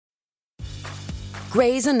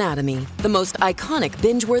Grey's Anatomy, the most iconic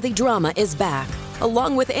binge-worthy drama, is back,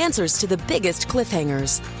 along with answers to the biggest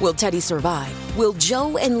cliffhangers. Will Teddy survive? Will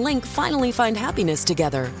Joe and Link finally find happiness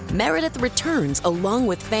together? Meredith returns along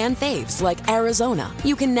with fan faves like Arizona.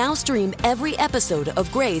 You can now stream every episode of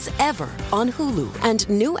Grey's ever on Hulu, and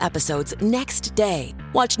new episodes next day.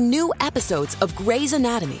 Watch new episodes of Grey's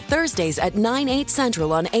Anatomy Thursdays at 9/8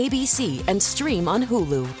 Central on ABC and stream on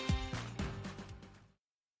Hulu.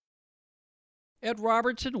 Ed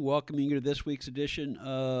Robertson welcoming you to this week's edition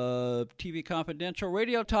of TV Confidential,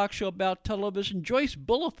 radio talk show about television. Joyce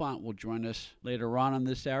Bulifant will join us later on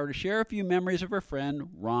this hour to share a few memories of her friend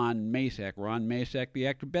Ron Masak. Ron Masak, the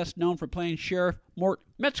actor best known for playing Sheriff Mort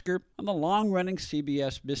Metzger on the long-running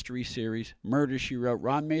CBS mystery series Murder, She Wrote.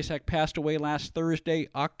 Ron Masak passed away last Thursday,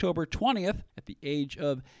 October 20th, at the age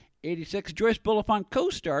of 86. Joyce Bulifant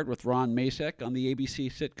co-starred with Ron Masak on the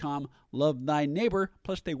ABC sitcom Love Thy Neighbor,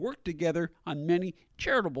 plus they worked together on many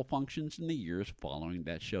charitable functions in the years following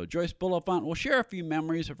that show. Joyce Bulifant will share a few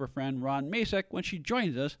memories of her friend Ron Masak when she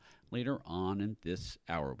joins us later on in this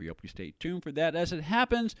hour. We hope you stay tuned for that. As it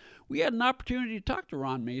happens, we had an opportunity to talk to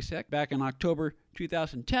Ron Masak back in October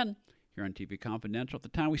 2010 here on TV Confidential. At the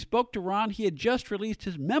time we spoke to Ron, he had just released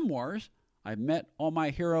his memoirs, I've Met All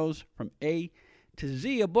My Heroes from A to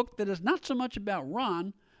Z, a book that is not so much about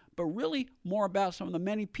Ron, but really more about some of the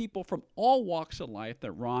many people from all walks of life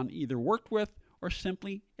that Ron either worked with or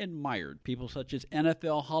simply admired. People such as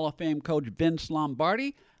NFL Hall of Fame coach Vince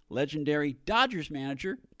Lombardi, legendary Dodgers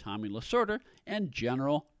manager Tommy Lasorda, and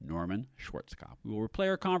General Norman Schwarzkopf. We will replay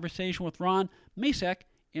our conversation with Ron Masak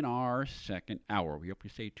in our second hour. We hope you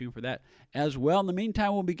stay tuned for that as well. In the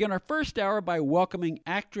meantime, we'll begin our first hour by welcoming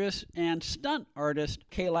actress and stunt artist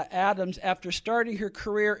Kayla Adams. After starting her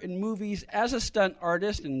career in movies as a stunt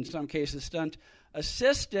artist, and in some cases stunt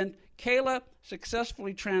assistant, Kayla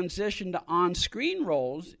successfully transitioned to on-screen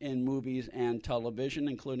roles in movies and television,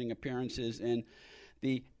 including appearances in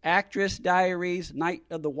The Actress Diaries, Night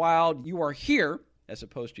of the Wild, You Are Here, as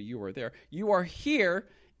opposed to You Are There, You Are Here,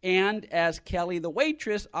 and as Kelly the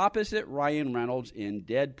Waitress opposite Ryan Reynolds in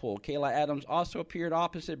Deadpool. Kayla Adams also appeared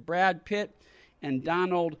opposite Brad Pitt and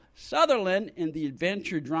Donald Sutherland in the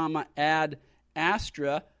adventure drama Ad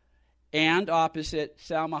Astra, and opposite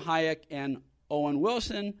Salma Hayek and Owen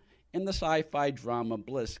Wilson in the sci-fi drama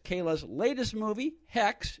Bliss. Kayla's latest movie,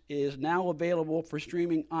 Hex, is now available for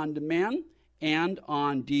streaming on demand and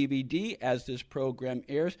on DVD as this program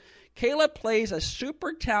airs. Kayla plays a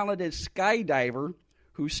super talented skydiver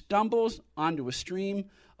who stumbles onto a stream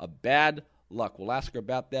of bad luck. We'll ask her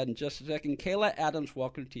about that in just a second. Kayla Adams,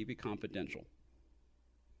 welcome to TV Confidential.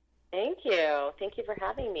 Thank you. Thank you for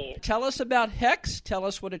having me. Tell us about Hex. Tell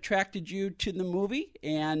us what attracted you to the movie,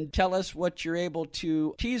 and tell us what you're able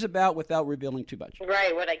to tease about without revealing too much.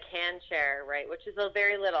 Right, what I can share, right, which is a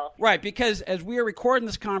very little. Right, because as we are recording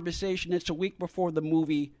this conversation, it's a week before the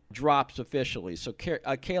movie drops officially. So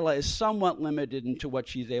Kayla is somewhat limited into what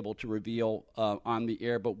she's able to reveal on the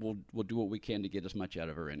air, but we'll do what we can to get as much out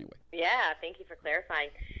of her anyway. Yeah, thank you for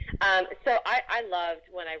clarifying. So I loved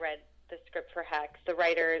when I read the script for Hex. The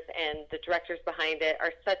writers and the directors behind it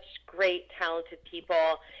are such great, talented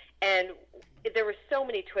people, and there were so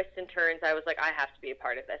many twists and turns. I was like, I have to be a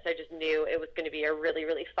part of this. I just knew it was going to be a really,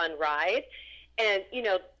 really fun ride. And, you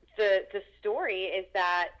know, the story is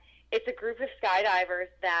that it's a group of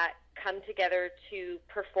skydivers that come together to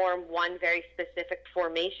perform one very specific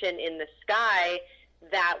formation in the sky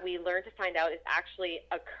that we learn to find out is actually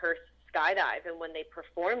a cursed skydive. And when they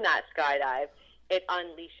perform that skydive, it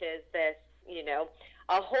unleashes this, you know,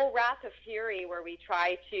 a whole wrath of fury where we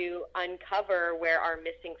try to uncover where our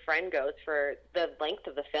missing friend goes for the length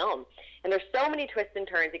of the film. And there's so many twists and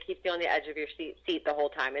turns. It keeps you on the edge of your seat the whole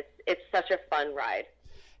time. It's such a fun ride.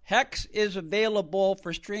 Hex is available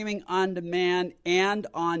for streaming on demand and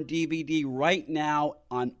on DVD right now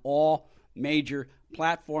on all major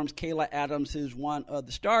platforms. Kayla Adams is one of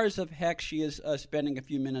the stars of Hex. She is spending a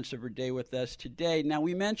few minutes of her day with us today. Now,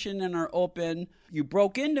 we mentioned in our open, you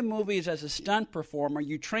broke into movies as a stunt performer.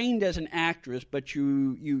 You trained as an actress, but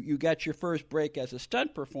you got your first break as a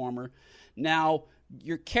stunt performer. Now,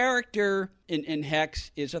 your character in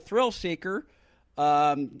Hex is a thrill seeker.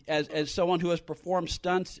 As someone who has performed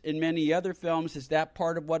stunts in many other films, is that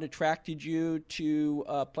part of what attracted you to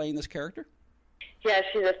playing this character? Yeah,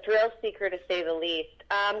 she's a thrill seeker, to say the least.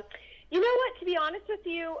 You know what? To be honest with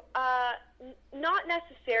you, not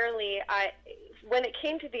necessarily. When it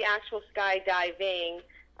came to the actual skydiving,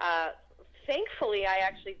 thankfully, I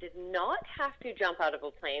actually did not have to jump out of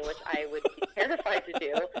a plane, which I would be terrified to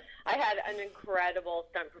do. I had an incredible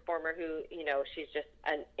stunt performer who, she's just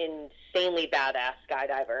an insanely badass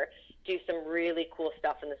skydiver, do some really cool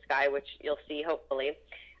stuff in the sky, which you'll see hopefully.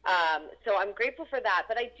 So I'm grateful for that.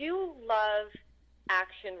 But I do love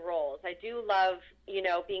action roles. I do love,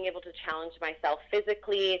 being able to challenge myself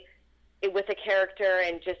physically with a character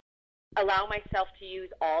and just allow myself to use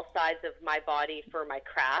all sides of my body for my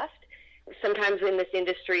craft. Sometimes in this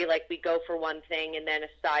industry, like, we go for one thing and then a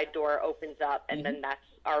side door opens up and then that's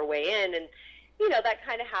our way in. And, that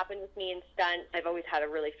kind of happened with me in stunt. I've always had a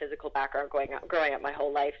really physical background growing up my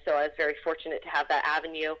whole life, so I was very fortunate to have that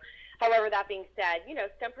avenue. However, that being said,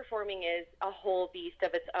 stunt performing is a whole beast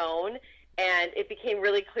of its own, and it became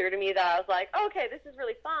really clear to me that I was like, okay, this is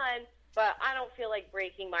really fun, but I don't feel like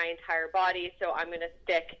breaking my entire body, so I'm going to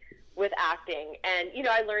stick with acting. And,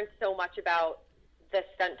 I learned so much about the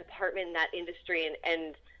stunt department in that industry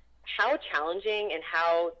and how challenging and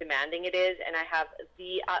how demanding it is, and I have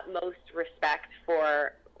the utmost respect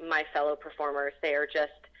for my fellow performers. They are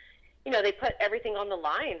just, they put everything on the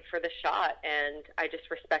line for the shot, and I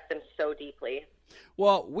just respect them so deeply.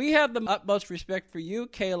 Well, we have the utmost respect for you,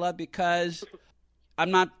 Kayla, because I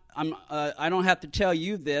don't have to tell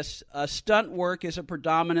you this. Stunt work is a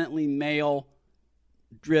predominantly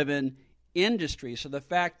male-driven industry. So the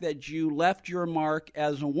fact that you left your mark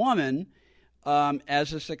as a woman,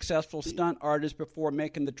 as a successful stunt artist before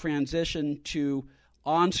making the transition to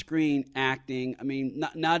on-screen acting, I mean,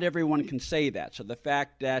 not everyone can say that. So the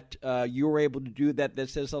fact that you were able to do that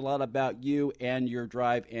says a lot about you and your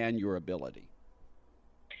drive and your ability.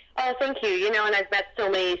 Oh, thank you. And I've met so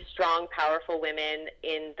many strong, powerful women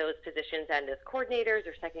in those positions and as coordinators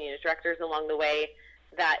or second unit directors along the way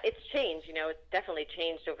that it's changed. It's definitely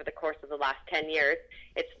changed over the course of the last 10 years.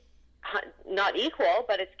 It's not equal,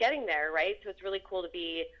 but it's getting there, right? So it's really cool to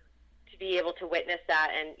be able to witness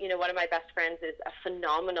that. And, one of my best friends is a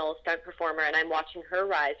phenomenal stunt performer, and I'm watching her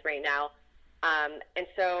rise right now. And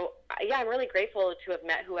so, I'm really grateful to have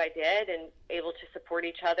met who I did and able to support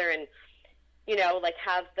each other and,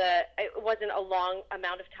 it wasn't a long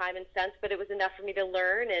amount of time in stunts, but it was enough for me to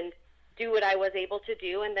learn and do what I was able to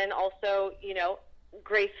do. And then also,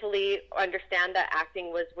 gracefully understand that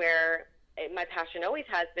acting was where my passion always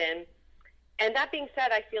has been. And that being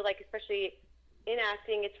said, I feel like, especially in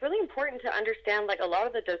acting, it's really important to understand, like, a lot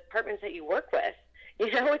of the departments that you work with.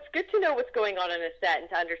 It's good to know what's going on a set and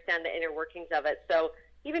to understand the inner workings of it. So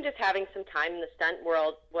even just having some time in the stunt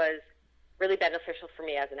world was really beneficial for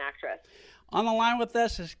me as an actress. On the line with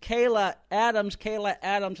us is Kayla Adams. Kayla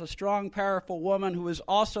Adams, a strong, powerful woman who is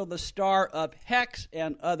also the star of Hex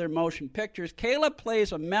and other motion pictures. Kayla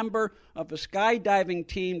plays a member of a skydiving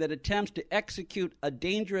team that attempts to execute a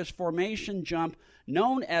dangerous formation jump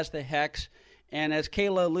known as the Hex. And as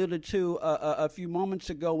Kayla alluded to a few moments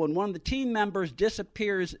ago, when one of the team members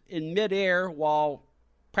disappears in midair while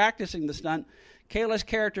practicing the stunt, Kayla's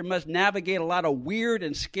character must navigate a lot of weird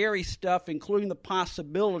and scary stuff, including the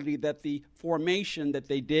possibility that the formation that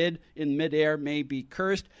they did in midair may be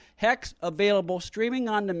cursed. Hex, available streaming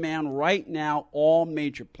on demand right now, all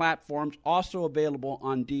major platforms, also available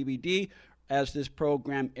on DVD as this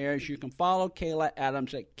program airs. You can follow Kayla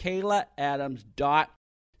Adams at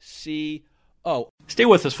kaylaadams.co. Stay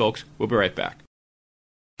with us, folks. We'll be right back.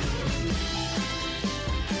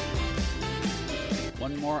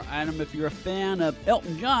 One more item: if you're a fan of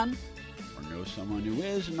Elton John or know someone who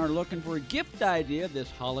is and are looking for a gift idea this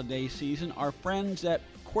holiday season, our friends at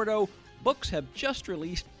Quarto Books have just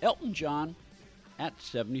released Elton John at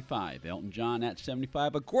 75. Elton John at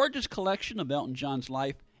 75, a gorgeous collection of Elton John's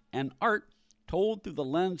life and art told through the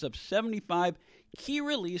lens of 75 key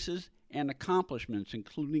releases and accomplishments,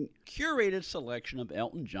 including curated selection of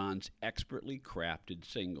Elton John's expertly crafted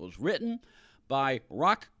singles. Written by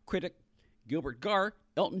rock critic Gilbert Garr,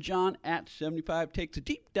 Elton John at 75 takes a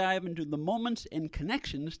deep dive into the moments and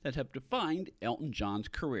connections that have defined Elton John's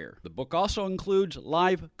career. The book also includes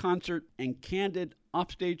live concert and candid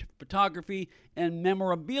offstage photography and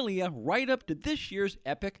memorabilia right up to this year's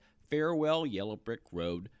epic Farewell Yellow Brick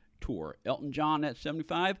Road tour. Elton John at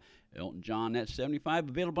 75, Elton John at 75,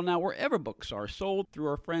 available now wherever books are sold through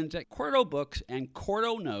our friends at Quarto Books and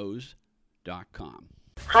QuartoKnows.com.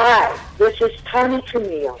 Hi, this is Tony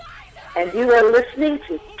Camille, and you are listening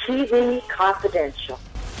to TV Confidential.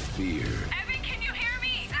 Fear. Evan, can you hear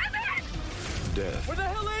me? Evan! Death. Where the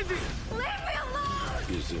hell is he? Leave me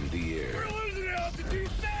alone! Is in the air. We're losing altitude.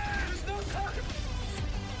 There's no time.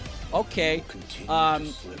 Okay,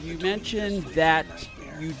 you mentioned that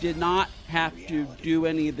you did not have to do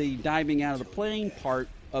any of the diving out of the plane part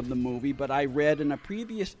of the movie, but I read in a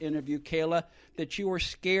previous interview, Kayla, that you were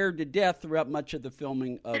scared to death throughout much of the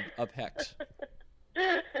filming of Hex.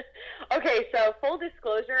 Okay, so full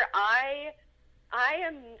disclosure, I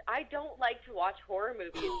don't like to watch horror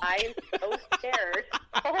movies. I am so scared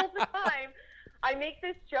all the time. I make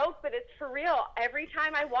this joke, but it's for real. Every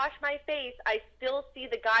time I wash my face, I still see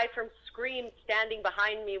the guy from Scream standing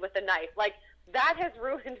behind me with a knife. Like, that has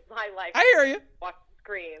ruined my life. I hear you. Watch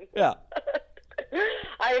Scream. Yeah.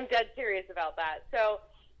 I am dead serious about that. So,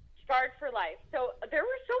 scarred for life. So, there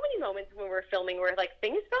were so many moments when we were filming where, like,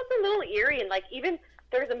 things felt a little eerie. And, like, even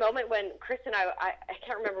there was a moment when Chris and I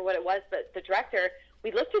can't remember what it was, but the director,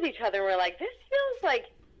 we looked at each other and we're like, this feels like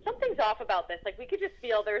something's off about this. Like, we could just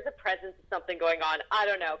feel there was a presence of something going on. I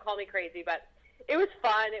don't know. Call me crazy, but it was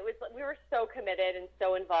fun. We were so committed and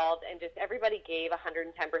so involved, and just everybody gave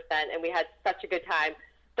 110%, and we had such a good time.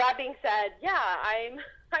 That being said, yeah, I'm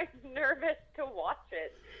nervous to watch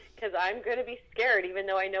it because I'm going to be scared, even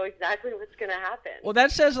though I know exactly what's going to happen. Well,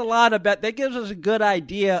 that says a lot about, that gives us a good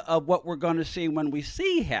idea of what we're going to see when we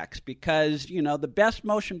see Hex, because, you know, the best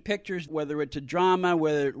motion pictures, whether it's a drama,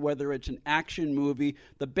 whether it's an action movie,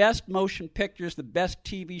 the best motion pictures, the best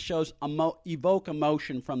TV shows evoke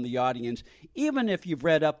emotion from the audience, even if you've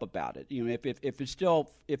read up about it. You know, if it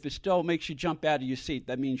still makes you jump out of your seat,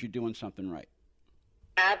 that means you're doing something right.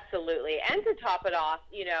 Absolutely. And to top it off,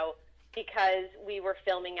 you know, because we were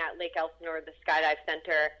filming at Lake Elsinore, the Skydive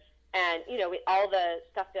Center, and, you know, all the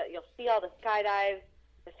stuff that you'll see, all the skydives,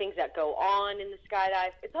 the things that go on in the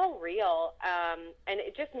skydive, it's all real, and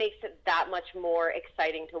it just makes it that much more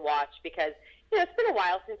exciting to watch because, you know, it's been a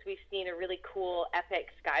while since we've seen a really cool, epic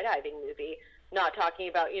skydiving movie. Not talking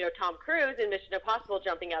about, you know, Tom Cruise in Mission Impossible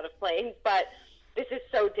jumping out of planes, but this is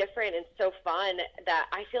so different and so fun that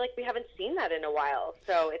I feel like we haven't seen that in a while.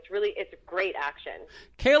 So it's great action.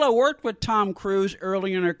 Kayla worked with Tom Cruise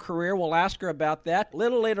early in her career. We'll ask her about that a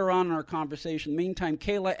little later on in our conversation. Meantime,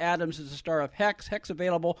 Kayla Adams is the star of Hex. Hex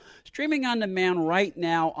available streaming on demand right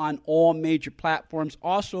now on all major platforms.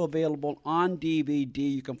 Also available on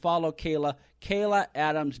DVD. You can follow Kayla,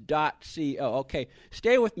 KaylaAdams.co. Okay,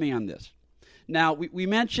 stay with me on this. Now, we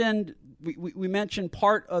mentioned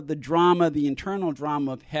part of the drama, the internal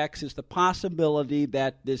drama of Hex, is the possibility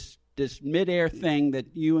that this midair thing that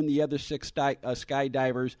you and the other 6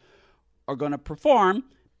 skydivers are going to perform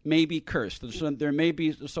may be cursed. So there may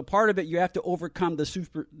be part of it you have to overcome the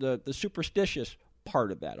superstitious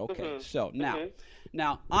part of that. Okay, mm-hmm. So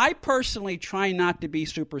now I personally try not to be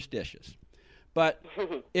superstitious. But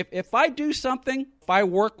if I do something, if I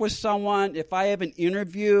work with someone, if I have an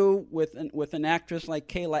interview with an actress like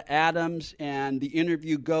Kayla Adams and the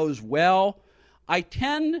interview goes well, I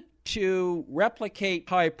tend to replicate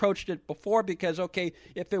how I approached it before because, okay,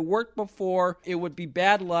 if it worked before, it would be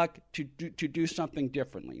bad luck to do something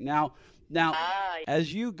differently. Now,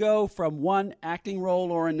 as you go from one acting role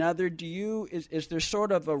or another, is there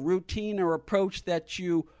sort of a routine or approach that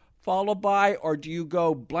you follow by, or do you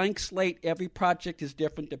go blank slate? Every project is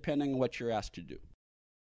different depending on what you're asked to do.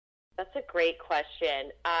 That's a great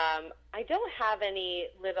question. I don't have any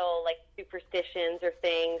little superstitions or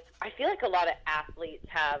things. I feel like a lot of athletes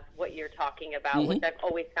have what you're talking about, mm-hmm. which I've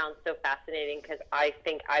always found so fascinating because I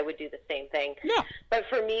think I would do the same thing. Yeah. But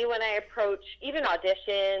for me, when I approach even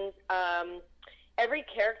auditions, every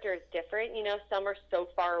character is different. You know, some are so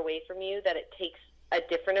far away from you that it takes a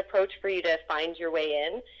different approach for you to find your way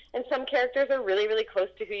in. And some characters are really, really close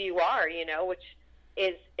to who you are, you know, which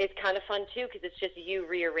is kind of fun too because it's just you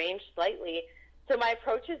rearranged slightly. So my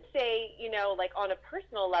approaches say, you know, like on a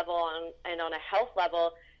personal level and on a health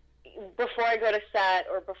level, before I go to set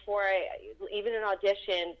or before I, even an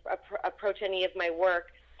audition, approach any of my work,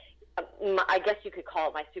 I guess you could call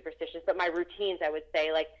it my superstitions, but my routines, I would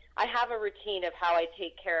say, like I have a routine of how I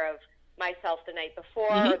take care of myself the night before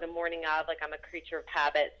mm-hmm. or the morning of, like I'm a creature of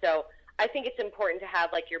habit. So I think it's important to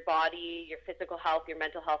have like your body, your physical health, your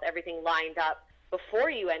mental health, everything lined up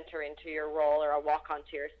before you enter into your role or walk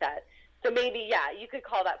onto your set. So maybe, yeah, you could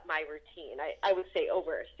call that my routine. I would say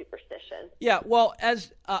over a superstition. Yeah, well,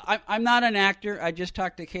 as I'm not an actor. I just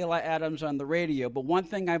talked to Kayla Adams on the radio. But one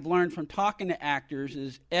thing I've learned from talking to actors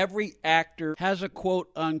is every actor has a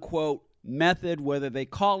quote-unquote method, whether they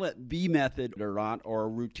call it the method or not, or a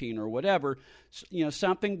routine or whatever, you know,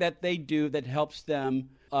 something that they do that helps them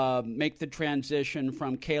make the transition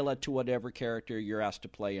from Kayla to whatever character you're asked to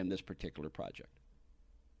play in this particular project.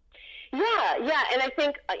 Yeah, and I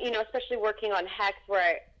think, you know, especially working on Hex,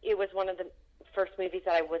 where it was one of the first movies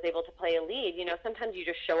that I was able to play a lead, you know, sometimes you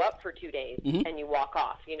just show up for 2 days mm-hmm. and you walk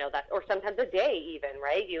off, you know, or sometimes a day even,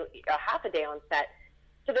 right? A half a day on set.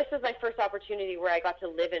 So this was my first opportunity where I got to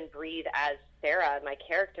live and breathe as Sarah, my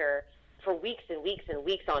character, for weeks and weeks and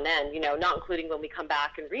weeks on end, you know, not including when we come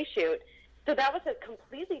back and reshoot. So So that was a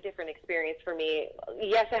completely different experience for me.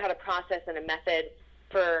 Yes, I had a process and a method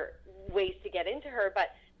for ways to get into her, but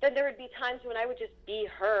then there would be times when I would just be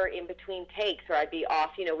her in between takes, or I'd be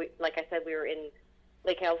off. Like I said, we were in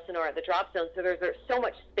Lake Elsinore at the drop zone, so there's so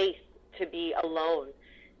much space to be alone.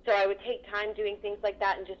 So I would take time doing things like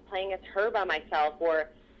that and just playing as her by myself, or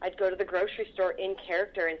I'd go to the grocery store in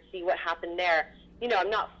character and see what happened there.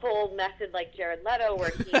 I'm not full method like Jared Leto,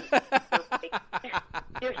 where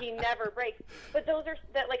he never breaks. But those are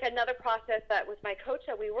like another process that with my coach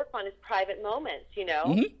that we work on is private moments,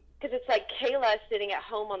 Mm-hmm. Because it's like Kayla sitting at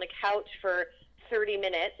home on the couch for 30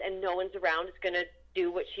 minutes and no one's around is going to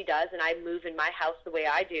do what she does, and I move in my house the way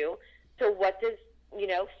I do. So what does,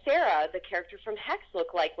 Sarah, the character from Hex,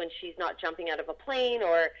 look like when she's not jumping out of a plane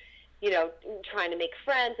or, trying to make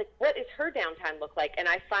friends? Like, what does her downtime look like? And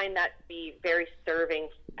I find that to be very serving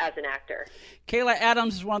as an actor. Kayla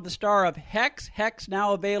Adams is one of the stars of Hex. Hex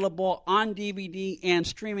now available on DVD and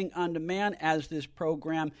streaming on demand as this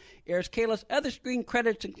program airs. Kayla's other screen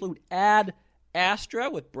credits include Ad Astra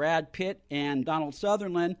with Brad Pitt and Donald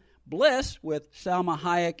Sutherland, Bliss with Salma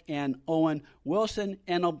Hayek and Owen Wilson,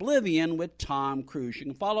 and Oblivion with Tom Cruise. You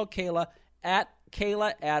can follow Kayla at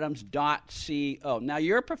KaylaAdams.co. Now,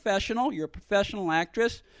 you're a professional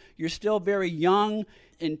actress. You're still very young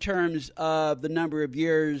in terms of the number of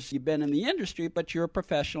years you've been in the industry, but you're a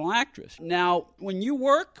professional actress. Now, when you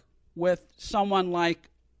work with someone like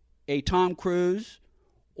a Tom Cruise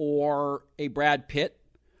or a Brad Pitt,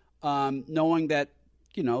 knowing that,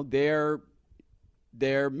 they're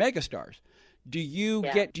megastars, do you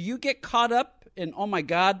get caught up in, oh my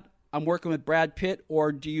God, I'm working with Brad Pitt,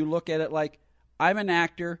 or do you look at it like, I'm an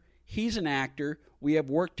actor, he's an actor, we have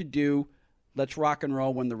work to do, let's rock and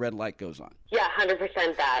roll when the red light goes on? Yeah, 100%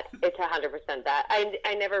 that. It's 100% that.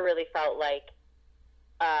 I never really felt like,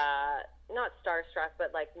 not starstruck,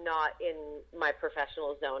 but like not in my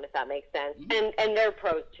professional zone, if that makes sense. Mm-hmm. And they're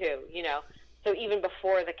pros too, So even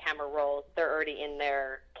before the camera rolls, they're already in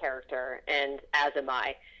their character, and as am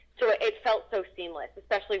I. So it felt so seamless,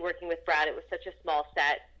 especially working with Brad. It was such a small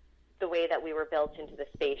set, the way that we were built into the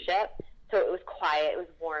spaceship. So it was quiet, it was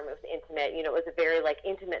warm, it was intimate. It was a very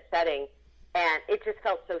intimate setting, and it just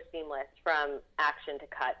felt so seamless from action to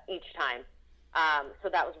cut each time. So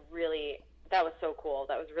that was so cool.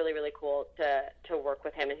 That was really, really cool to work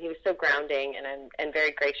with him, and he was so grounding and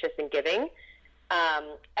very gracious and giving.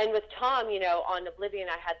 And with Tom, on Oblivion,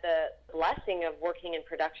 I had the blessing of working in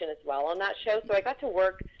production as well on that show. So I got to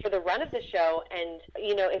work for the run of the show. And,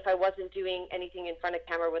 if I wasn't doing anything in front of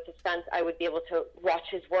camera with the stunts, I would be able to watch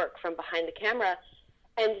his work from behind the camera.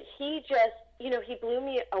 And he just, he blew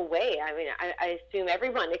me away. I mean, I assume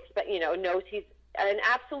everyone knows he's an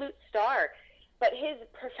absolute star. But his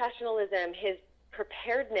professionalism, his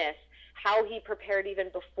preparedness, how he prepared even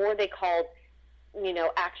before they called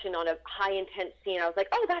action on a high intense scene. I was like,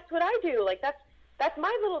 oh, that's what I do. Like, that's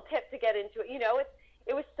my little tip to get into it.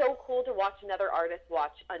 It was so cool to watch another artist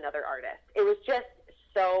watch another artist. It was just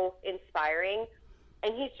so inspiring,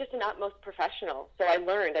 and he's just an utmost professional. So I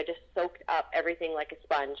just soaked up everything like a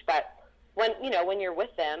sponge. But when you're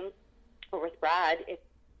with them or with Brad,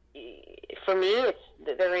 for me,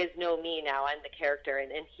 there is no me now. I'm the character,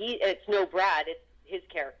 and it's no Brad, it's his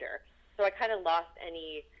character. So I kind of lost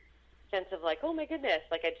any sense of oh my goodness,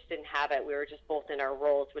 I just didn't have it. We were just both in our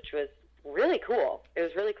roles, which was really cool. It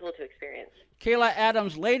was really cool to experience. Kayla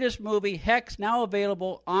Adams' latest movie, Hex, now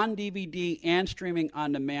available on DVD and streaming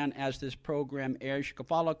on demand as this program airs. You can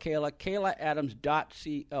follow Kayla,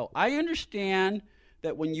 KaylaAdams.co. I understand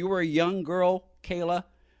that when you were a young girl, Kayla,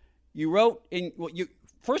 you wrote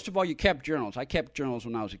first of all, you kept journals. I kept journals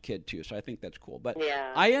when I was a kid, too, so I think that's cool. But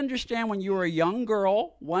yeah. I understand when you were a young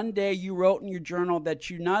girl, one day you wrote in your journal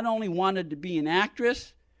that you not only wanted to be an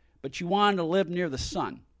actress, but you wanted to live near the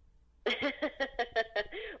sun.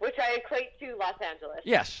 Which I equate to Los Angeles.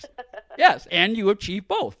 Yes, and you achieved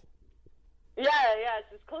both. Yeah,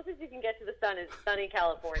 it's as close as you can get to the sun is sunny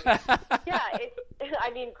California.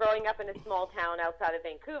 Growing up in a small town outside of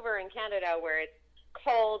Vancouver in Canada where it's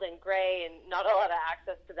cold and gray and not a lot of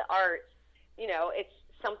access to the arts, it's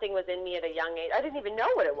something was in me at a young age. I didn't even know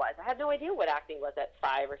what it was. I had no idea what acting was at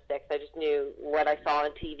 5 or 6. I just knew what I saw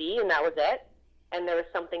on TV, and that was it. And there was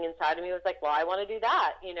something inside of me that was like, well, I want to do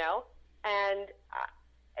that, And,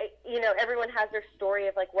 everyone has their story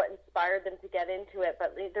of what inspired them to get into it,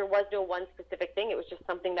 but there was no one specific thing. It was just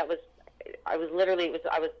something that I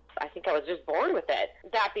think I was just born with it.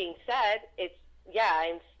 That being said,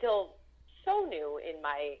 I'm still so new in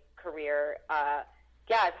my career.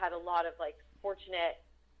 I've had a lot of fortunate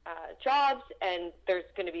jobs, and there's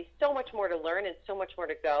going to be so much more to learn and so much more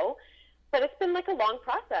to go. but it's been like a long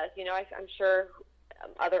process. You know, I'm sure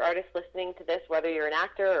other artists listening to this, whether you're an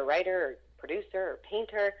actor or writer or producer or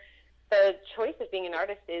painter, the choice of being an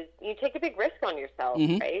artist is you take a big risk on yourself,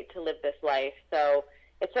 right, to live this life. So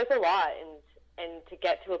it says a lot, and to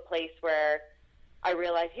get to a place where I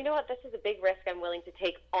realized, you know what, this is a big risk I'm willing to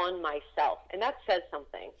take on myself. And that says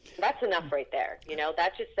something. That's enough right there. You know,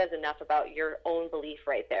 that just says enough about your own belief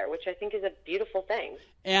right there, which I think is a beautiful thing.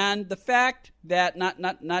 And the fact that,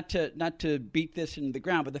 not to beat this into the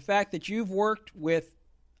ground, but the fact that you've worked with,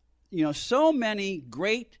 you know, so many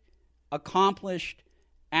great, accomplished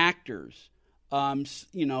actors,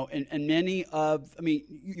 you know, and many of, I mean,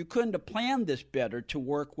 you couldn't have planned this better, to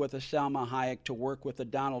work with a Salma Hayek, to work with a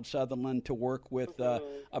Donald Sutherland, to work with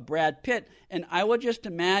a Brad Pitt. And I would just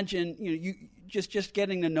imagine, you know, you just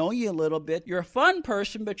getting to know you a little bit. You're a fun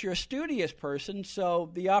person, but you're a studious person. So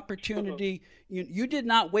the opportunity, you did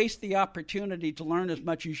not waste the opportunity to learn as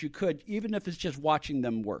much as you could, even if it's just watching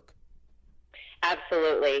them work.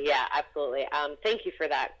 Absolutely. Yeah, absolutely. Thank you for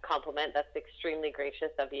that compliment. That's extremely gracious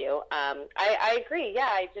of you. I agree. Yeah,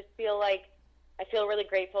 I just feel like I feel really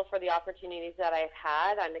grateful for the opportunities that I've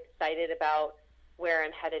had. I'm excited about where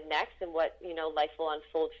I'm headed next and what, you know, life will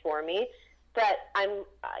unfold for me. But I'm,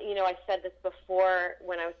 you know, I said this before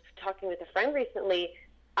when I was talking with a friend recently,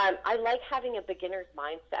 I like having a beginner's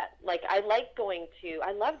mindset. Like, I love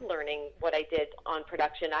learning what I did on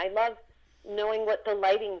production. I love knowing what the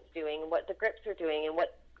lighting's doing, what the grips are doing, and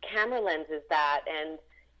what camera lens is that. And,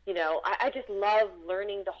 you know, I just love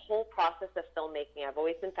learning the whole process of filmmaking. I've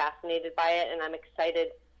always been fascinated by it, and I'm excited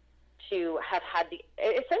to have had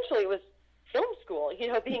essentially it was film school, you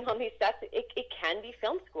know, being on these sets. It can be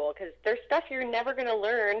film school, because there's stuff you're never going to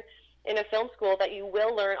learn in a film school that you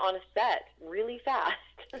will learn on a set really fast.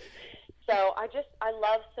 So I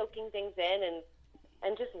love soaking things in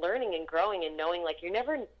and just learning and growing and knowing, like, you're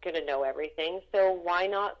never going to know everything. So why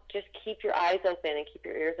not just keep your eyes open and keep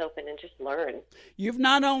your ears open and just learn? You've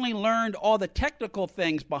not only learned all the technical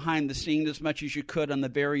things behind the scenes as much as you could on the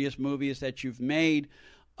various movies that you've made,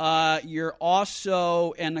 you're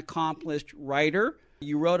also an accomplished writer.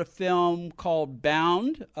 You wrote a film called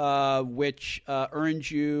Bound, which earned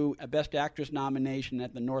you a Best Actress nomination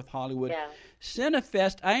at the North Hollywood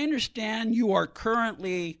Cinefest. I understand you are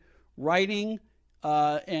currently writing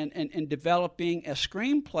and developing a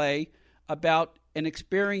screenplay about an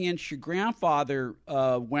experience your grandfather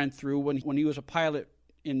went through when he was a pilot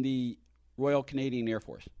in the Royal Canadian Air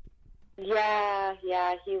Force. Yeah,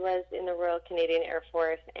 he was in the Royal Canadian Air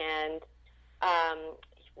Force, and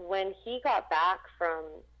when he got back from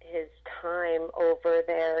his time over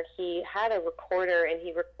there, he had a recorder, and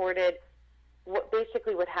he recorded what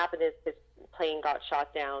happened is his plane got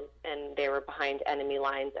shot down, and they were behind enemy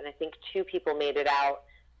lines, and I think 2 people made it out.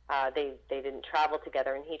 They didn't travel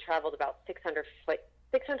together, and he traveled about 600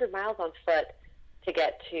 miles on foot to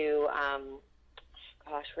get to,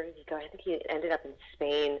 where did he go? I think he ended up in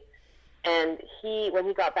Spain. And when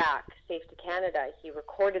he got back safe to Canada, he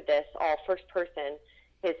recorded this all first person,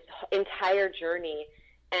 his entire journey.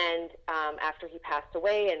 And after he passed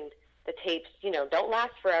away, and the tapes, you know, don't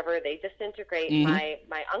last forever, they disintegrate. My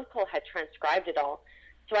uncle had transcribed it all.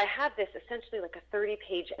 So I have this essentially like a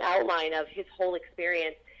 30-page outline of his whole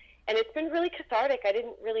experience. And it's been really cathartic. I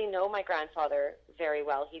didn't really know my grandfather very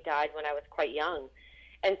well. He died when I was quite young.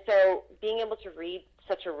 And so being able to read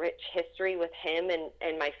such a rich history with him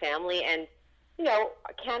and my family, and, you know,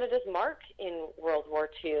 Canada's mark in World War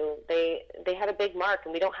II, they had a big mark,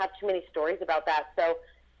 and we don't have too many stories about that. So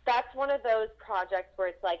that's one of those projects where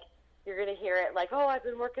it's like, you're going to hear it like, oh, I've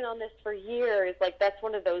been working on this for years. Like, that's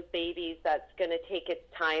one of those babies that's going to take its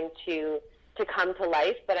time to come to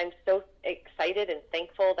life. But I'm so excited and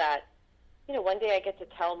thankful that, you know, one day I get to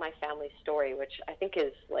tell my family's story, which I think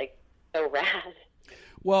is, like, so rad.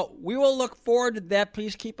 Well, we will look forward to that.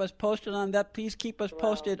 Please keep us posted on that. Please keep us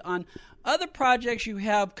posted on other projects you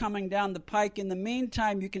have coming down the pike. In the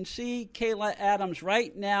meantime, you can see Kayla Adams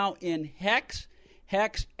right now in Hex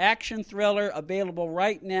action thriller, available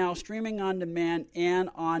right now, streaming on demand and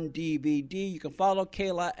on DVD. You can follow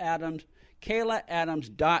Kayla Adams,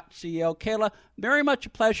 KaylaAdams.co. Kayla, very much a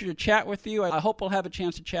pleasure to chat with you. I hope we'll have a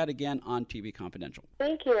chance to chat again on TV Confidential.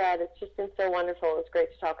 Thank you, Ed. It's just been so wonderful. It was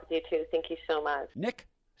great to talk with you, too. Thank you so much. Nick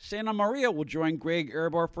Santa Maria will join Greg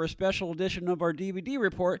Erebor for a special edition of our DVD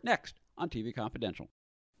report next on TV Confidential.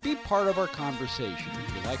 Be part of our conversation.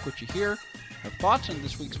 If you like what you hear, have thoughts on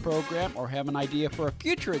this week's program, or have an idea for a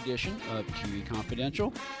future edition of TV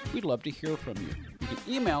Confidential, we'd love to hear from you. You can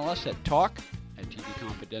email us at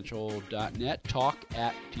talk@tvconfidential.net,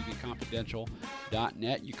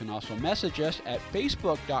 talk@tvconfidential.net. You can also message us at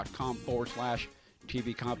facebook.com/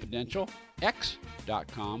 TV Confidential,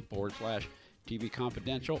 x.com/TV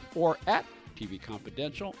Confidential, or at TV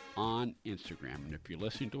Confidential on Instagram. And if you're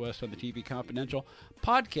listening to us on the TV Confidential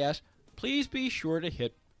podcast, please be sure to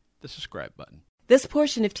hit the subscribe button. This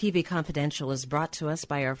portion of TV Confidential is brought to us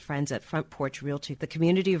by our friends at Front Porch Realty, the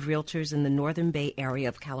community of realtors in the Northern Bay area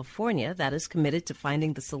of California that is committed to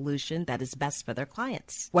finding the solution that is best for their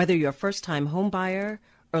clients. Whether you're a first-time home buyer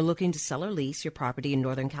or looking to sell or lease your property in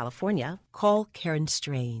Northern California, call Karen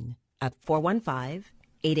Strain at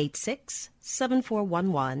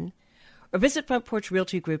 415-886-7411 or visit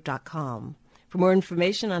frontporchrealtygroup.com for more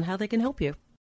information on how they can help you.